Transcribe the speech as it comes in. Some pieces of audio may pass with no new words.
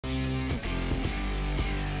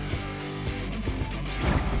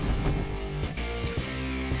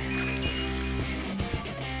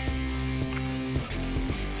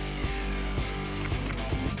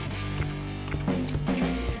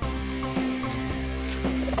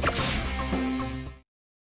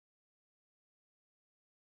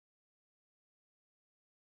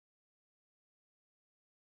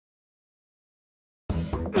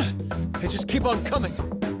They just keep on coming.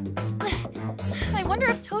 I wonder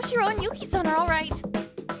if Toshiro and Yuki-san are all right.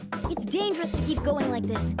 It's dangerous to keep going like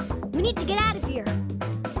this. We need to get out of here.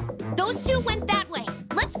 Those two went that way.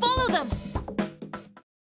 Let's follow them.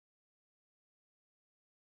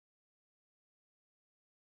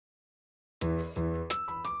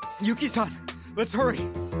 Yuki-san, let's hurry.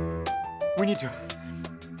 We need to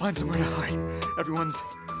find somewhere to hide. Everyone's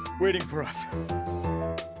waiting for us.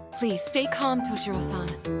 Please stay calm, Toshiro-san.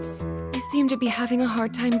 You seem to be having a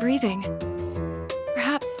hard time breathing.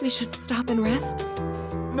 Perhaps we should stop and rest?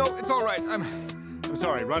 No, it's all right. I'm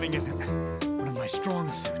sorry. Running isn't one of my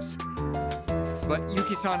strong suits. But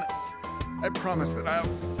Yuki-san, I promise that I'll...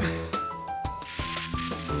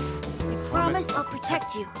 I promise I'll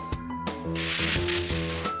protect you.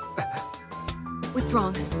 What's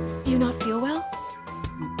wrong? Do you not feel well?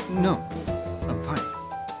 No, I'm fine.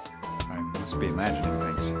 I must be imagining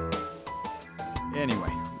things.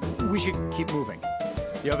 Anyway, we should keep moving.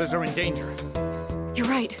 The others are in danger. You're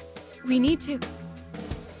right. We need to...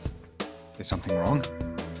 Is something wrong?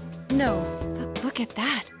 No, but look at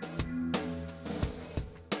that.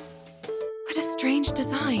 What a strange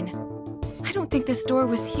design. I don't think this door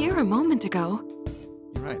was here a moment ago.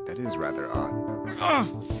 You're right, that is rather odd.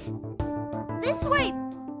 This way!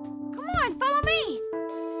 Come on, follow me!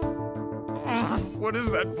 What is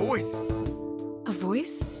that voice? A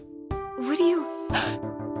voice? What do you...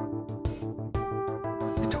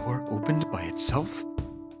 The door opened by itself?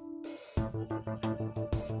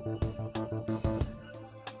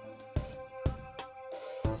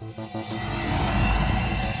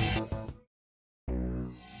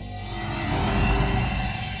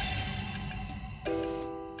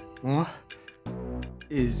 What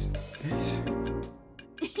is this?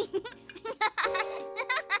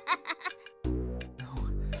 No.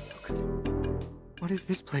 What is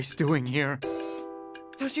this place doing here?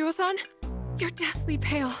 Toshiro-san? You're deathly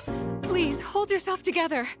pale. Please, hold yourself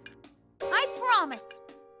together. I promise!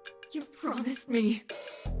 You promised me.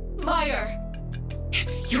 Liar!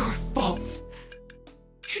 It's your fault.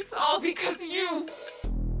 It's all because of you.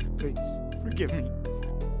 Please, forgive me.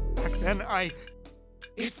 Back then,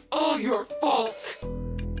 It's all your fault.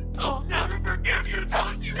 I'll never forgive you,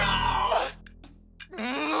 Toshiro!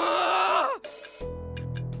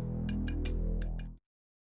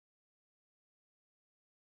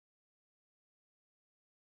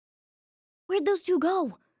 Where'd those two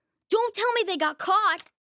go? Don't tell me they got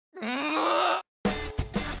caught! That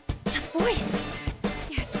voice!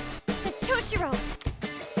 Yes, it's Toshiro!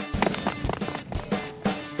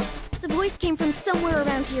 The voice came from somewhere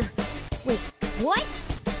around here. Wait, what?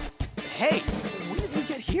 Hey, when did we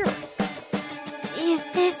get here? Is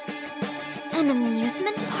this an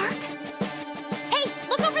amusement park? Hey,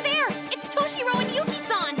 look over there! It's Toshiro and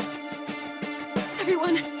Yuki-san!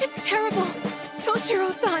 Everyone, it's terrible.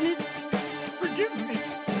 Toshiro-san is... Forgive me.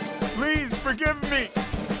 Please, forgive me.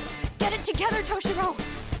 Get it together, Toshiro!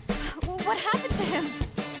 What happened to him?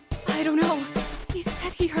 I don't know. He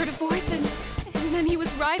said he heard a voice and then he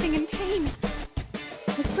was writhing in pain.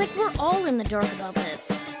 Looks like we're all in the dark about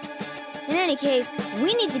this. In any case,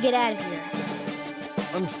 we need to get out of here.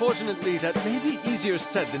 Unfortunately, that may be easier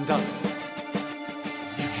said than done.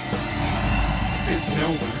 There's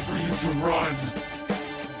nowhere for you to run.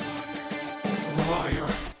 Liar.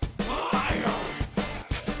 Liar.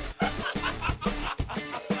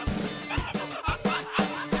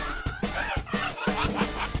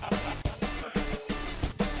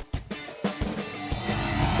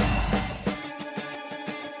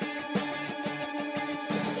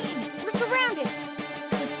 Damn it, we're surrounded!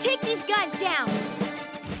 Let's take these guys down!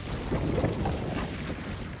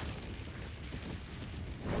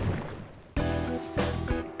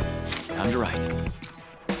 Time to write.